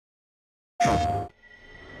Hey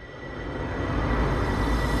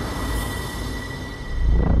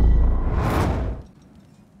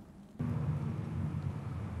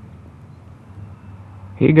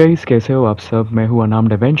guys, कैसे हो आप सब। मैं हूं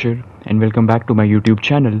अनाम्ड adventure and welcome back to my YouTube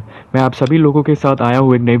channel. मैं आप सभी लोगों के साथ आया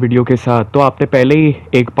हूं एक नई वीडियो के साथ। तो आपने पहले ही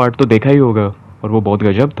एक पार्ट तो देखा ही होगा और वो बहुत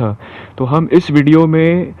गजब था। तो हम इस वीडियो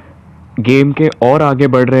में गेम के और आगे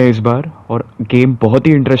बढ़ रहे हैं इस बार, और गेम बहुत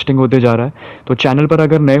ही इंटरेस्टिंग होते जा रहा है। तो चैनल पर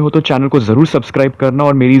अगर नए हो तो चैनल को ज़रूर सब्सक्राइब करना,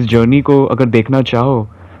 और मेरी इस जर्नी को अगर देखना चाहो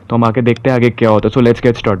तो हम आके देखते हैं आगे क्या होता है। So let's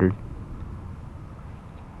get started.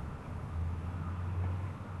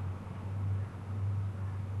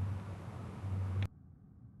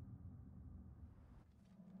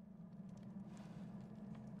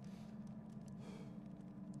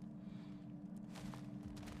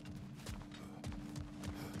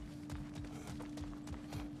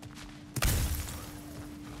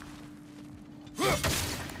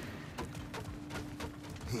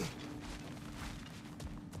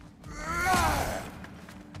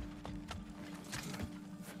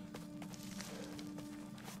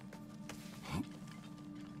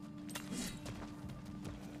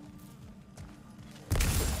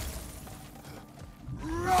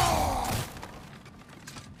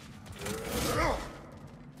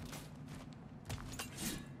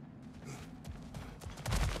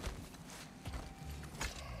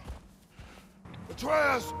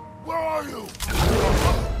 Atreus, where are you?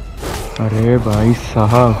 अरे भाई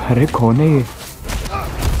साहब, अरे कौन है ये?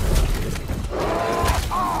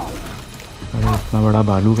 अरे इतना बड़ा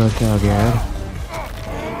भालू कैसे आ गया यार?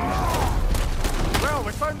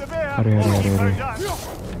 अरे अरे अरे अरे,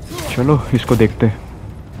 चलो इसको देखते हैं।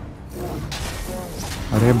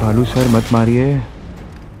 अरे भालू सर मत मारिए,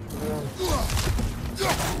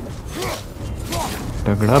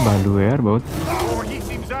 तगड़ा भालू है यार बहुत।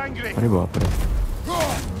 अरे बाप रे।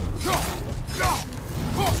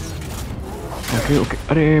 ओके ओके,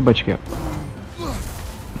 अरे बच गया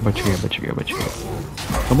बच गया बच गया बच गया।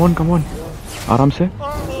 कम ऑन कम ऑन, आराम से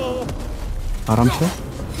आराम से।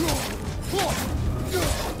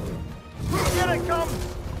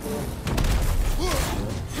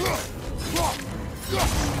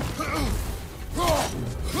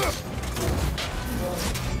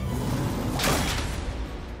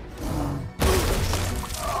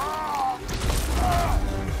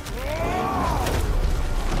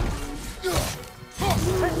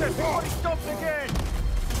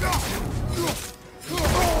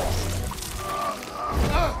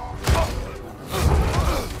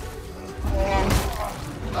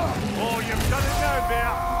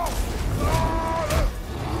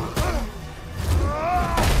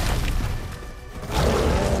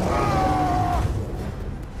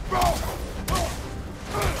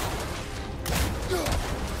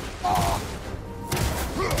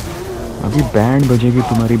 अभी बैंड बजेगी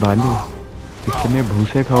तुम्हारी भालू, इतने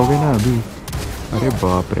भूसे खाओगे ना अभी। अरे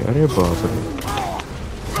बाप रे, अरे बाप रे,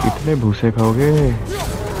 इतने भूसे खाओगे।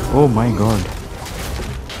 Oh my God.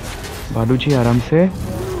 भालू जी आराम से।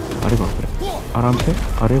 अरे बाप रे, आराम से।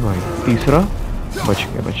 अरे भाई तीसरा बच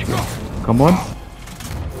गया बच गया। Come on.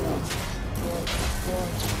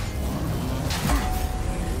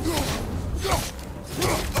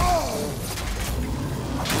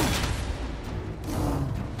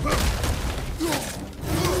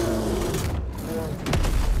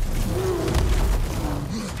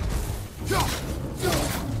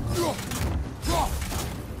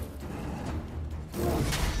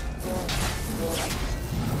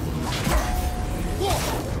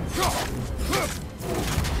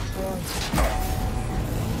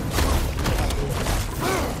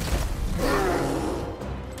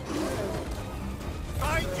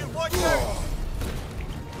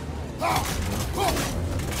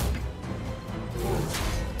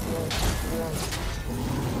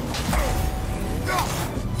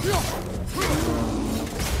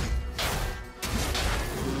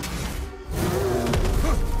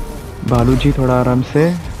 भालू जी थोड़ा आराम से,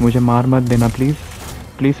 मुझे मार मत देना प्लीज़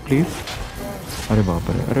प्लीज़ प्लीज़। अरे बाप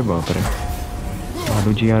रे, अरे बाप रे।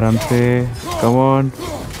 भालू जी आराम से। Come on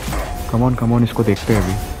come on come on, इसको देखते हैं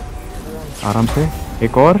अभी। आराम से,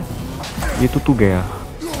 एक और। ये तो तू गया,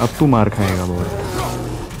 अब तू मार खाएगा बहुत।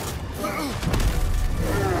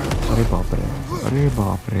 अरे बाप रे, अरे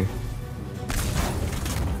बाप रे।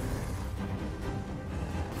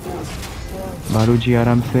 भालू जी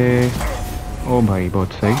आराम से। ओ भाई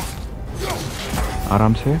बहुत सही,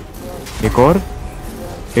 आराम से। एक और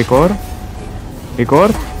एक और एक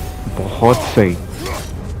और, बहुत सही।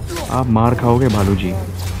 आप मार खाओगे भालू जी।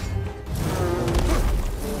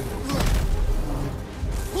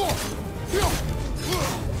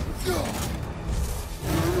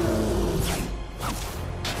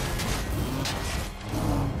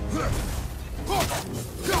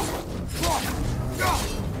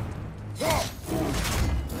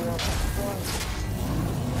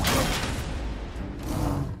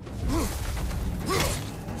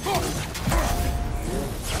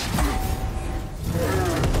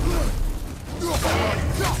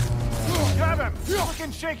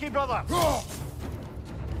 shaky, brother.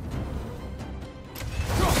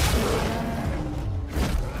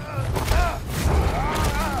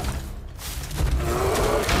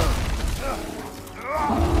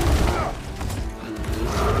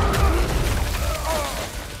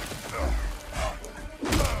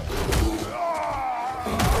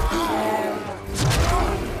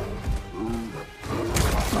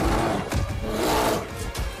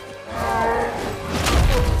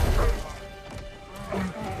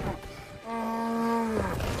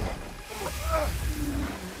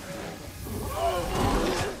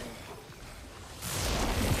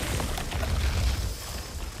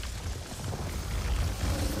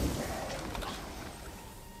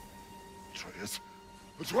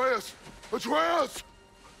 Atreus! Atreus!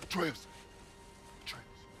 Atreus!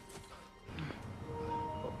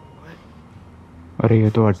 अरे ये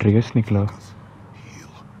तो अट्रियस निकला।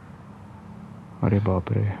 अरे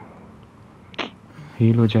बाप रे,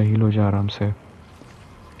 हील हो जा आराम से।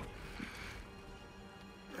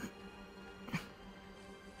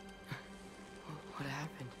 What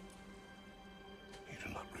happened? You do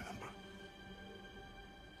not remember.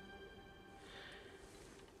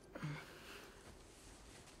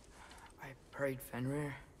 I prayed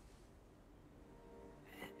Fenrir.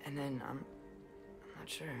 And then I'm not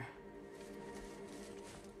sure.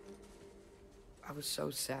 I was so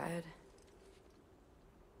sad.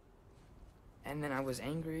 And then I was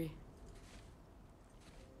angry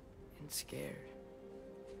and scared.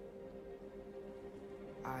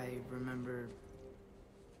 I remember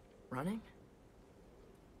running.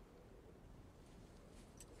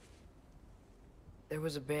 There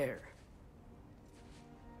was a bear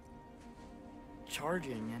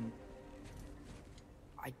charging, and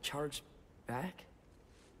I charged back.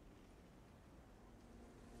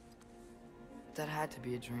 That had to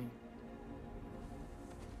be a dream.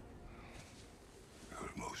 Your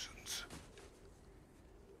emotions,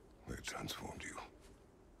 they transformed you.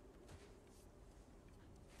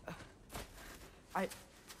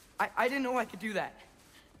 I didn't know I could do that.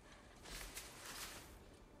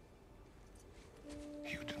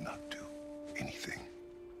 You did not do anything.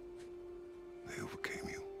 They overcame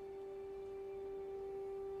you.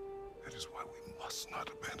 That is why we must not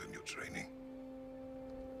abandon your training.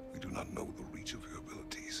 We do not know the reach of your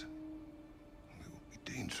abilities. They will be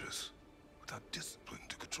dangerous without discipline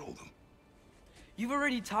to control them. You've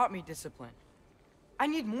already taught me discipline. I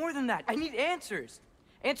need more than that. I need answers.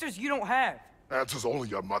 Answers you don't have. Answers only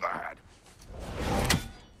your mother had.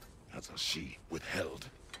 Answers she withheld.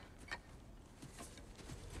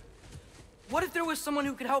 What if there was someone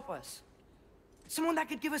who could help us? Someone that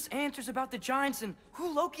could give us answers about the giants and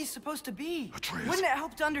who Loki's supposed to be. Atreus. Wouldn't it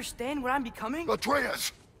help to understand what I'm becoming?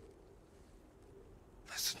 Atreus!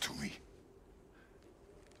 Listen to me.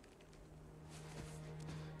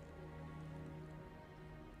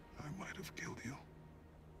 I might have killed you.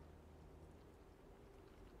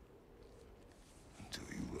 Until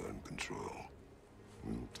you learn control,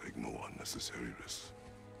 we will take no unnecessary risks.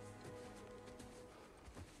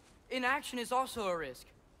 Inaction is also a risk.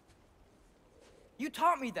 You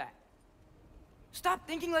taught me that. Stop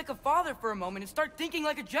thinking like a father for a moment and start thinking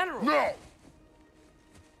like a general. No!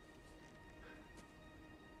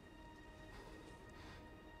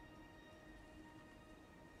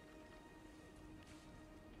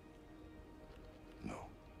 No.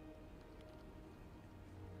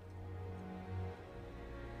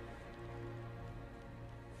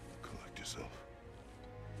 Collect yourself.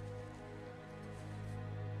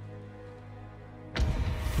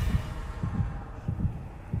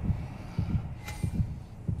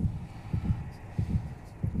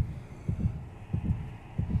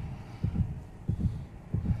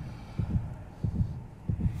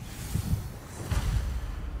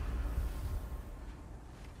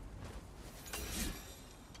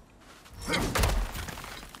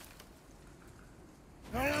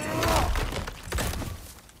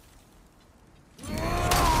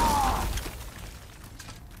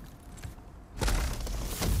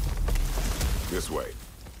 This way.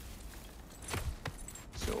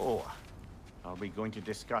 So, are we going to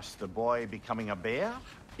discuss the boy becoming a bear?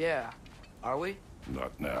 Yeah, are we?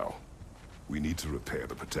 Not now. We need to repair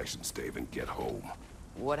the protection stave and get home.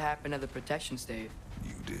 What happened to the protection stave?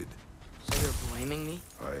 You did. So you're blaming me?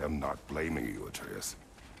 I am not blaming you, Atreus.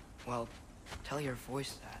 Well, tell your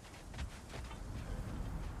voice that.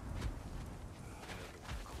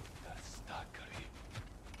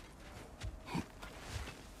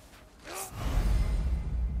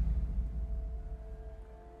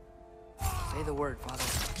 Say the word, Father.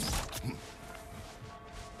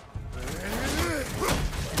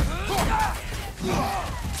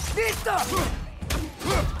 Listo!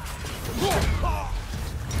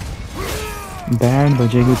 Band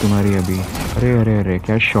बजेगी तुम्हारी अभी। अरे अरे अरे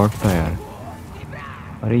क्या shot था यार।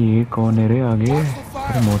 अरे ये कौन है रे आगे?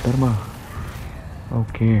 अरे मोहतरमा।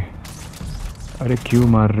 ओके। अरे क्यों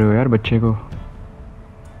मार रहे हो यार बच्चे को?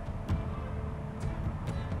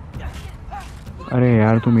 अरे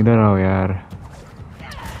यार तुम इधर आओ यार।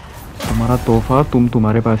 तुम्हारा तोहफा तुम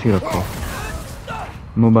तुम्हारे पास ही रखो।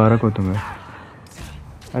 मुबारक हो तुम्हें।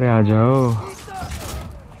 अरे आ जाओ।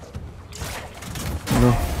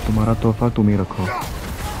 लो तुम्हारा तोहफा तुम ही रखो।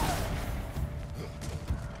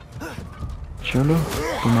 चलो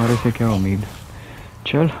तुम्हारे से क्या उम्मीद।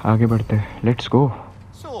 चल आगे बढ़ते हैं। Let's go.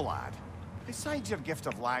 So, lad, besides your gift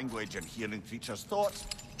of language and hearing creatures' thoughts,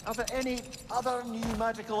 are there any other new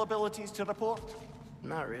magical abilities to report?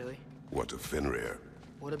 Not really. What of Fenrir?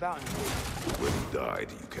 What about him? When he died,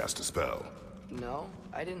 you cast a spell. No,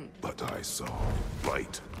 I didn't. But I saw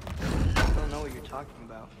light. I don't know what you're talking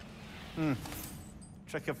about.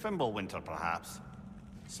 Trick of Fimbulwinter, perhaps?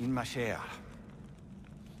 Seen my share.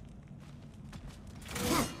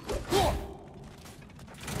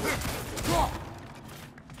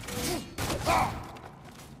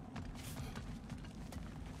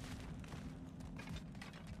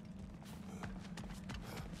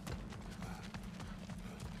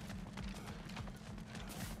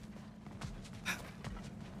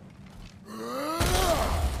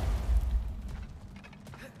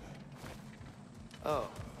 Oh,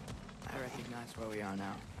 I recognize where we are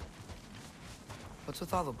now. What's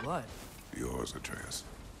with all the blood? Yours, Atreus.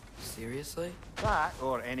 Seriously? That,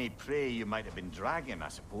 or any prey you might have been dragging, I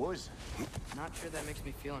suppose. Not sure that makes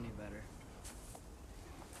me feel any better.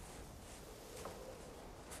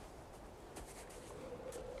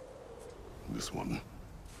 This one.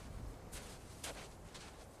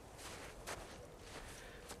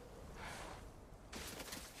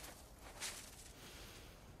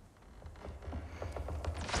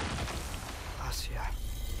 Asya.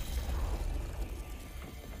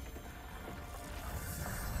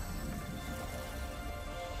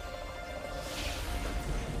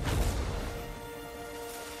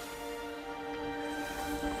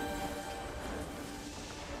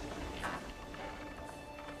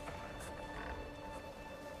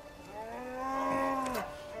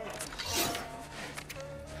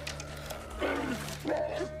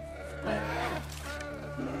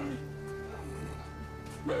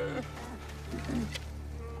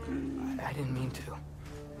 I didn't mean to.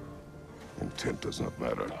 Intent does not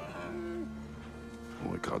matter.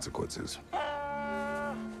 Only consequences.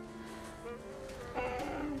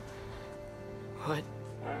 What?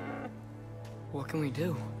 What can we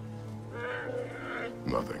do?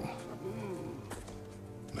 Nothing.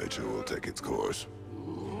 Nature will take its course.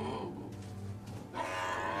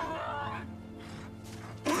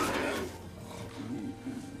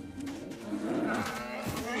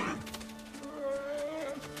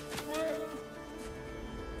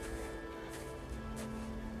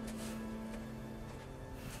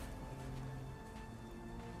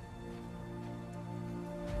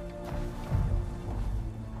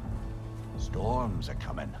 Storms are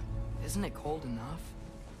coming. Isn't it cold enough?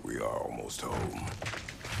 We are almost home.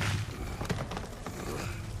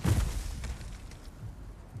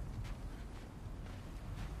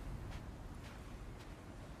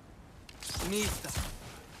 Nista.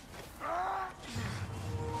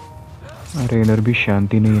 अरे इधर भी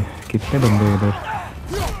शांति नहीं है। कितने बंदे हैं इधर?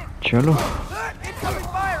 चलो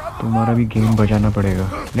तुम्हारा भी गेम बजाना पड़ेगा।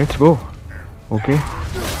 Let's go. ओके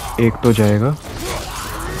एक तो जाएगा।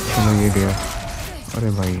 चलो ये गया। अरे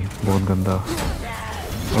भाई बहुत गंदा।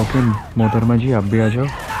 ओके मोहतरमा जी आप भी आ जाओ।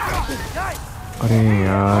 अरे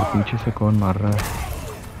यार पीछे से कौन मार रहा है?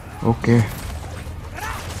 ओके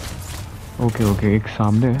ओके ओके एक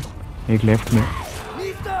सामने है एक लेफ्ट में।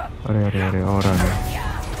 अरे अरे अरे और आ गया।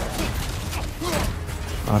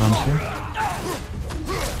 आराम से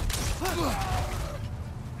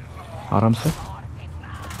आराम से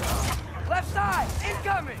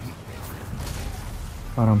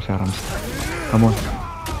आराम से आराम से। Come on.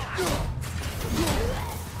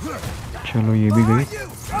 चलो ये भी गई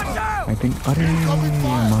आई थिंक। अरे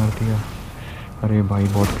मार दिया। अरे भाई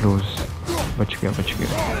बहुत क्लोज। बच गया बच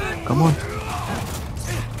गया। Come on.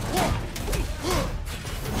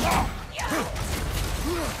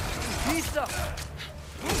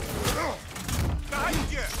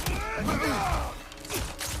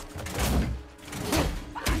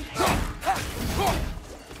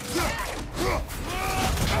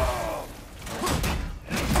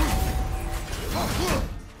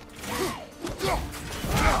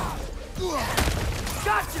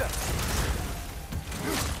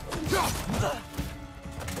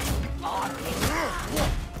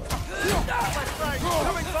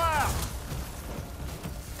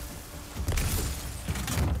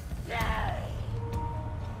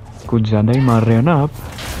 कुछ ज़्यादा ही मार रहे हो ना आप।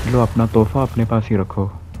 लो अपना तोहफा अपने पास ही रखो।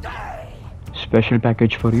 स्पेशल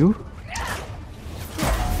पैकेज फॉर यू,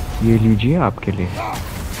 ये लीजिए आपके लिए।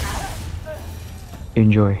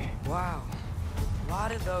 Enjoy. Wow. A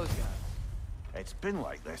lot of those guys. It's been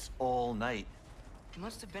like this all night. It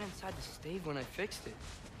must have been inside the stave when I fixed it.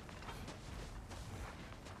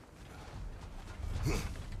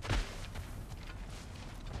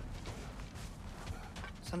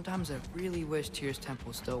 Sometimes I really wish Tyr's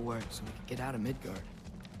temple still worked so we could get out of Midgard.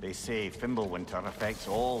 They say Fimbulwinter affects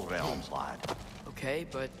all realms, lad. Okay,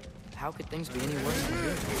 but how could things be any worse than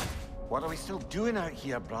here? What are we still doing out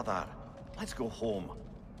here, brother? Let's go home.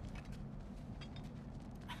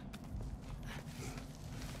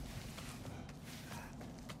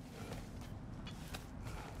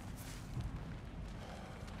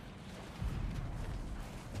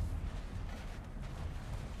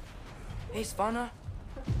 Hey, Svana,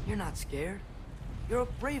 you're not scared. You're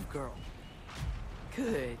a brave girl.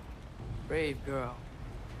 Good. Brave girl.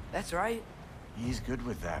 That's right. He's good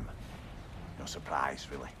with them. No surprise,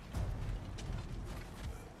 really.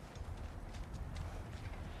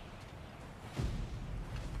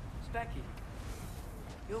 Specky,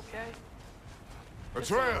 you okay?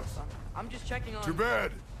 Just Atreus! son. I'm just checking on... To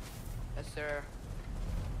bed! Yes, sir.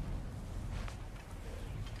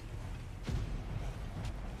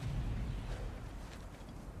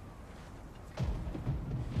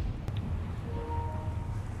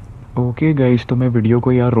 Okay guys, तो मैं video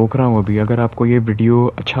को यहाँ रोक रहा हूँ अभी। अगर आपको ये वीडियो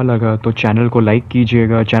अच्छा लगा तो चैनल को लाइक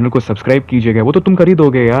कीजिएगा, चैनल को सब्सक्राइब कीजिएगा। वो तो तुम कर ही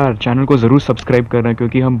दोगे यार, चैनल को ज़रूर सब्सक्राइब करना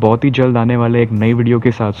क्योंकि हम बहुत ही जल्द आने वाले एक नई वीडियो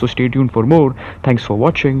के साथ। So stay tuned for more. Thanks for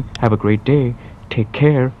watching, have a great day, take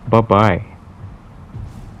care, bye bye.